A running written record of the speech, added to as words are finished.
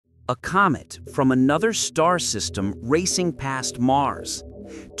a comet from another star system racing past Mars.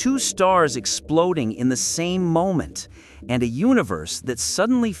 Two stars exploding in the same moment, and a universe that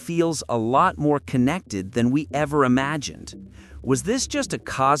suddenly feels a lot more connected than we ever imagined. Was this just a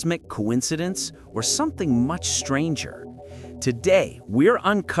cosmic coincidence or something much stranger? Today, we're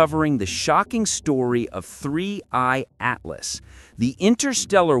uncovering the shocking story of 3I Atlas, the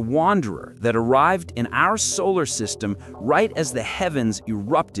interstellar wanderer that arrived in our solar system right as the heavens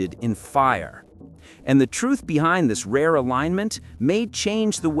erupted in fire. And the truth behind this rare alignment may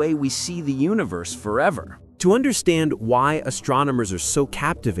change the way we see the universe forever. To understand why astronomers are so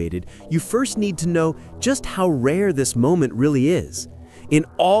captivated, you first need to know just how rare this moment really is. In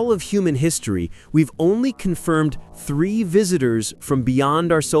all of human history, we've only confirmed 3 visitors from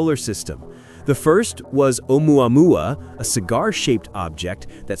beyond our solar system. The first was Oumuamua, a cigar-shaped object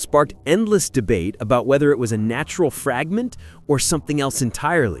that sparked endless debate about whether it was a natural fragment or something else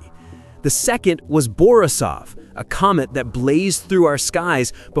entirely. The second was Borisov, a comet that blazed through our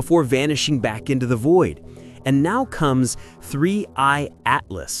skies before vanishing back into the void. And now comes 3I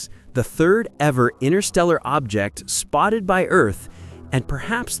Atlas, the third ever interstellar object spotted by Earth, and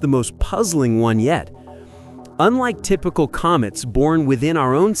perhaps the most puzzling one yet. Unlike typical comets born within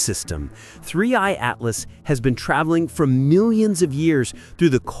our own system, 3I Atlas has been traveling for millions of years through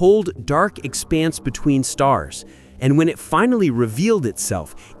the cold, dark expanse between stars. And when it finally revealed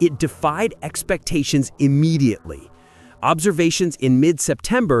itself, it defied expectations immediately. Observations in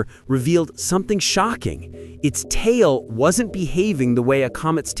mid-September revealed something shocking. Its tail wasn't behaving the way a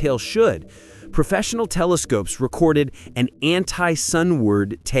comet's tail should. Professional telescopes recorded an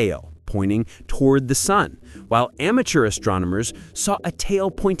anti-sunward tail, pointing toward the sun, while amateur astronomers saw a tail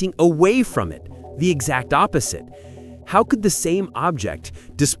pointing away from it, the exact opposite. How could the same object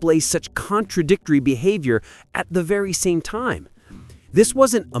display such contradictory behavior at the very same time? This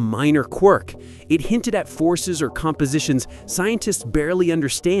wasn't a minor quirk. It hinted at forces or compositions scientists barely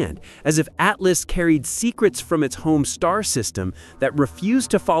understand, as if Atlas carried secrets from its home star system that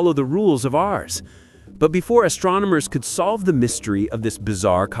refused to follow the rules of ours. But before astronomers could solve the mystery of this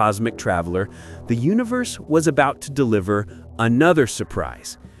bizarre cosmic traveler, the universe was about to deliver another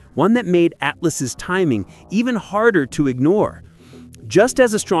surprise, one that made Atlas's timing even harder to ignore. Just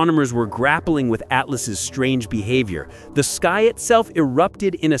as astronomers were grappling with Atlas's strange behavior, the sky itself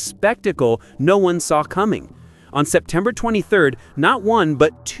erupted in a spectacle no one saw coming. On September 23rd, not one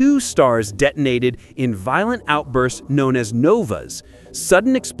but 2 stars detonated in violent outbursts known as novas,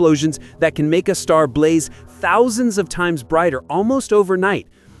 sudden explosions that can make a star blaze thousands of times brighter almost overnight.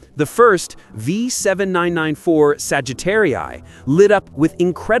 The first, V7994 Sagittarii, lit up with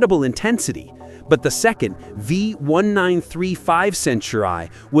incredible intensity. But the second, V1935 Centauri,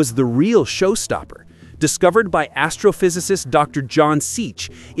 was the real showstopper. Discovered by astrophysicist Dr. John Seach,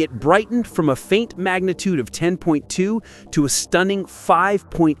 it brightened from a faint magnitude of 10.2 to a stunning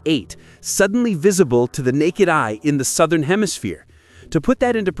 5.8, suddenly visible to the naked eye in the southern hemisphere. To put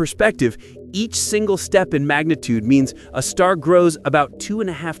that into perspective, each single step in magnitude means a star grows about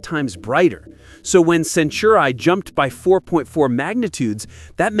 2.5 times brighter. So when Centauri jumped by 4.4 magnitudes,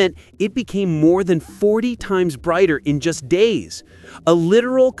 that meant it became more than 40 times brighter in just days. A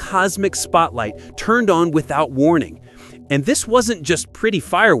literal cosmic spotlight turned on without warning. And this wasn't just pretty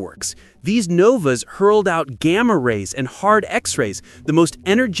fireworks. These novas hurled out gamma rays and hard X-rays, the most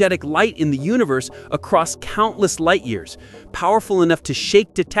energetic light in the universe, across countless light years, powerful enough to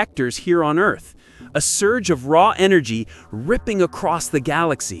shake detectors here on Earth. A surge of raw energy ripping across the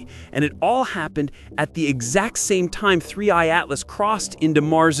galaxy, and it all happened at the exact same time 3I Atlas crossed into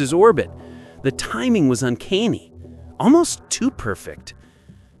Mars's orbit. The timing was uncanny, almost too perfect.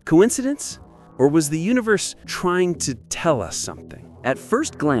 Coincidence? Or was the universe trying to tell us something? At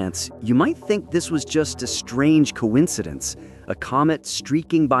first glance, you might think this was just a strange coincidence, a comet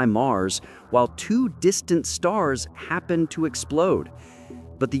streaking by Mars while 2 distant stars happened to explode.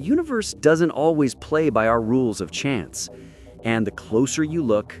 But the universe doesn't always play by our rules of chance. And the closer you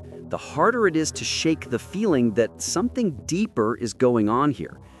look, the harder it is to shake the feeling that something deeper is going on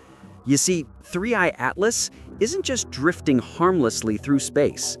here. You see, 3I Atlas isn't just drifting harmlessly through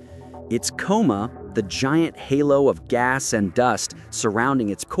space. Its coma, the giant halo of gas and dust surrounding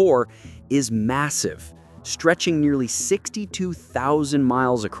its core, is massive, stretching nearly 62,000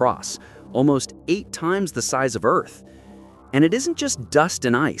 miles across, almost 8 times the size of Earth. And it isn't just dust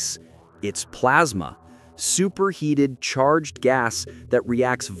and ice, it's plasma, superheated, charged gas that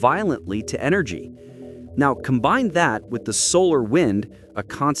reacts violently to energy. Now, combine that with the solar wind, a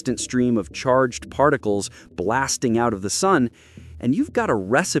constant stream of charged particles blasting out of the sun, and you've got a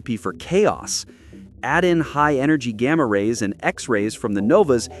recipe for chaos. Add in high-energy gamma rays and X-rays from the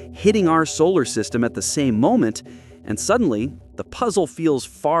novas hitting our solar system at the same moment, and suddenly, the puzzle feels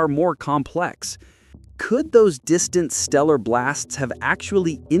far more complex. Could those distant stellar blasts have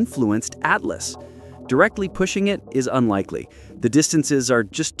actually influenced Atlas? Directly pushing it is unlikely. The distances are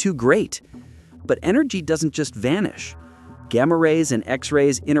just too great. But energy doesn't just vanish. Gamma rays and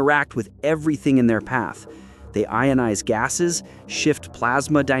X-rays interact with everything in their path. They ionize gases, shift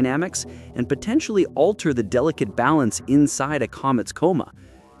plasma dynamics, and potentially alter the delicate balance inside a comet's coma.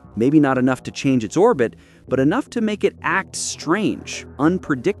 Maybe not enough to change its orbit, but enough to make it act strange,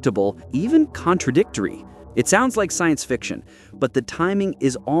 unpredictable, even contradictory. It sounds like science fiction, but the timing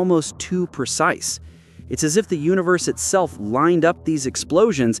is almost too precise. It's as if the universe itself lined up these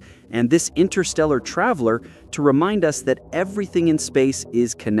explosions and this interstellar traveler to remind us that everything in space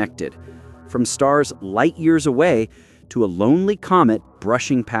is connected, from stars light years away to a lonely comet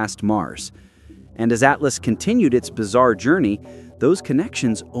brushing past Mars. And as Atlas continued its bizarre journey, those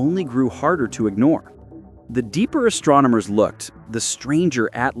connections only grew harder to ignore. The deeper astronomers looked, the stranger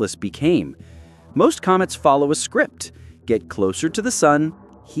Atlas became. Most comets follow a script: get closer to the sun,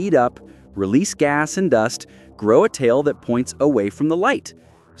 heat up, release gas and dust, grow a tail that points away from the light.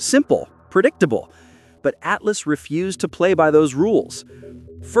 Simple, predictable. But Atlas refused to play by those rules.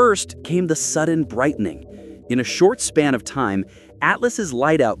 First came the sudden brightening. In a short span of time, Atlas's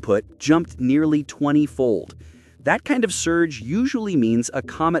light output jumped nearly 20-fold. That kind of surge usually means a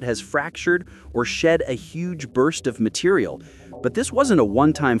comet has fractured or shed a huge burst of material. But this wasn't a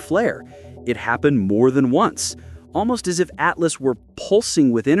one-time flare. It happened more than once, almost as if Atlas were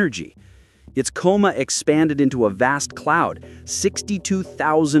pulsing with energy. Its coma expanded into a vast cloud,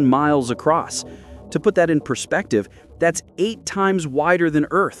 62,000 miles across. To put that in perspective, that's 8 times wider than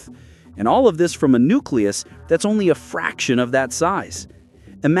Earth. And all of this from a nucleus that's only a fraction of that size.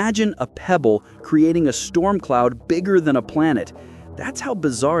 Imagine a pebble creating a storm cloud bigger than a planet. That's how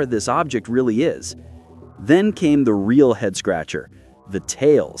bizarre this object really is. Then came the real head-scratcher, the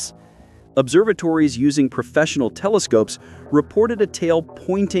tails. Observatories using professional telescopes reported a tail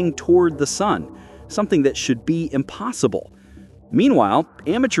pointing toward the sun, something that should be impossible. Meanwhile,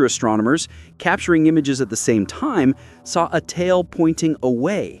 amateur astronomers, capturing images at the same time, saw a tail pointing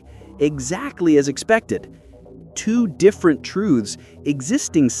away, exactly as expected. 2 different truths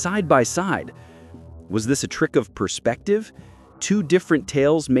existing side by side. Was this a trick of perspective? 2 different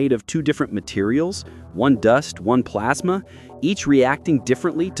tails made of 2 different materials, one dust, one plasma, each reacting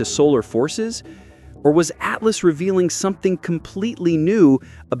differently to solar forces? Or was Atlas revealing something completely new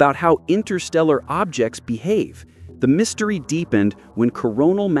about how interstellar objects behave? The mystery deepened when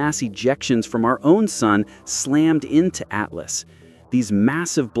coronal mass ejections from our own sun slammed into Atlas. These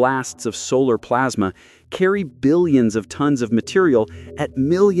massive blasts of solar plasma carry billions of tons of material at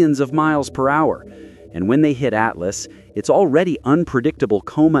millions of miles per hour. And when they hit Atlas, its already unpredictable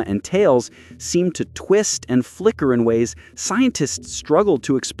coma and tails seemed to twist and flicker in ways scientists struggled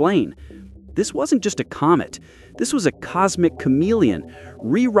to explain. This wasn't just a comet. This was a cosmic chameleon,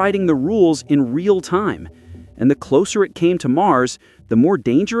 rewriting the rules in real time. And the closer it came to Mars, the more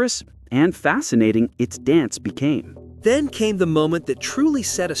dangerous and fascinating its dance became. Then came the moment that truly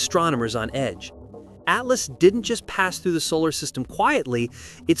set astronomers on edge. Atlas didn't just pass through the solar system quietly,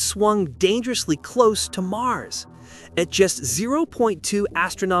 it swung dangerously close to Mars. At just 0.2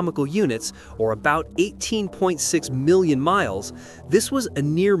 astronomical units, or about 18.6 million miles, this was a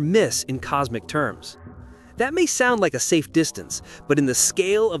near miss in cosmic terms. That may sound like a safe distance, but in the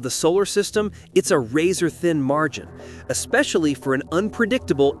scale of the solar system, it's a razor-thin margin, especially for an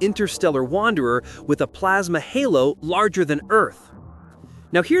unpredictable interstellar wanderer with a plasma halo larger than Earth.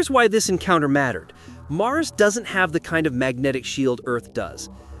 Now here's why this encounter mattered. Mars doesn't have the kind of magnetic shield Earth does.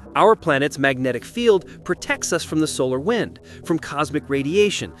 Our planet's magnetic field protects us from the solar wind, from cosmic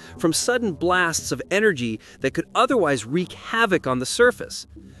radiation, from sudden blasts of energy that could otherwise wreak havoc on the surface.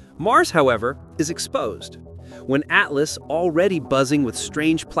 Mars, however, is exposed. When Atlas, already buzzing with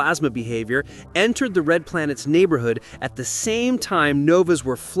strange plasma behavior, entered the red planet's neighborhood at the same time novas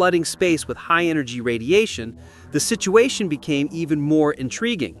were flooding space with high-energy radiation, the situation became even more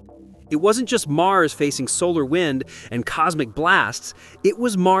intriguing. It wasn't just Mars facing solar wind and cosmic blasts, it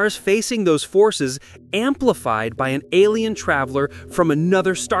was Mars facing those forces amplified by an alien traveler from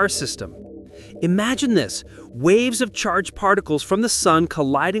another star system. Imagine this, waves of charged particles from the sun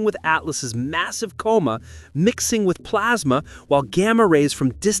colliding with Atlas's massive coma, mixing with plasma, while gamma rays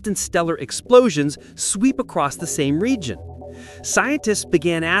from distant stellar explosions sweep across the same region. Scientists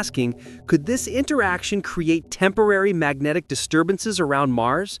began asking, could this interaction create temporary magnetic disturbances around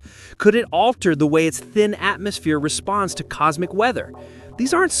Mars? Could it alter the way its thin atmosphere responds to cosmic weather?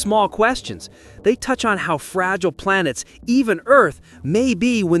 These aren't small questions. They touch on how fragile planets, even Earth, may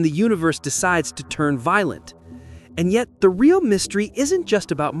be when the universe decides to turn violent. And yet, the real mystery isn't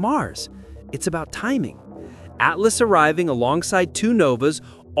just about Mars. It's about timing. Atlas arriving alongside two novas,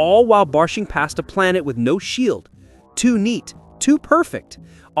 all while barshing past a planet with no shield. Too neat, too perfect.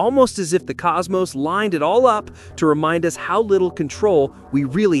 Almost as if the cosmos lined it all up to remind us how little control we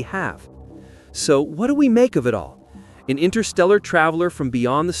really have. So, what do we make of it all? An interstellar traveler from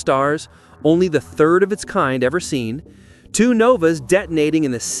beyond the stars, only the third of its kind ever seen, two novas detonating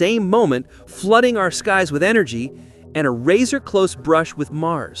in the same moment, flooding our skies with energy, and a razor-close brush with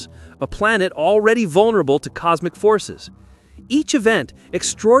Mars, a planet already vulnerable to cosmic forces. Each event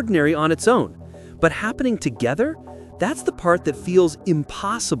extraordinary on its own, but happening together, that's the part that feels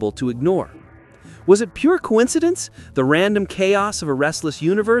impossible to ignore. Was it pure coincidence, the random chaos of a restless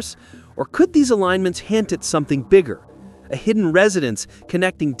universe, or could these alignments hint at something bigger? A hidden resonance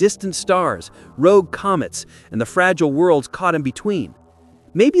connecting distant stars, rogue comets, and the fragile worlds caught in between.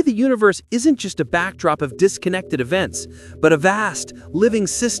 Maybe the universe isn't just a backdrop of disconnected events, but a vast, living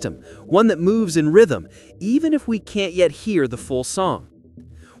system, one that moves in rhythm, even if we can't yet hear the full song.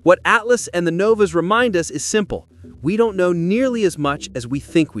 What Atlas and the novas remind us is simple. We don't know nearly as much as we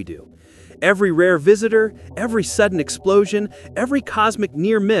think we do. Every rare visitor, every sudden explosion, every cosmic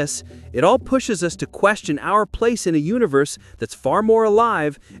near miss, it all pushes us to question our place in a universe that's far more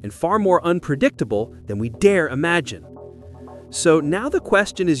alive and far more unpredictable than we dare imagine. So now the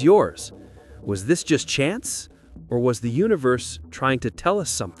question is yours. Was this just chance? Or was the universe trying to tell us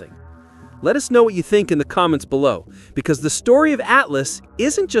something? Let us know what you think in the comments below, because the story of Atlas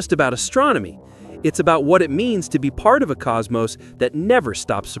isn't just about astronomy. It's about what it means to be part of a cosmos that never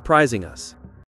stops surprising us.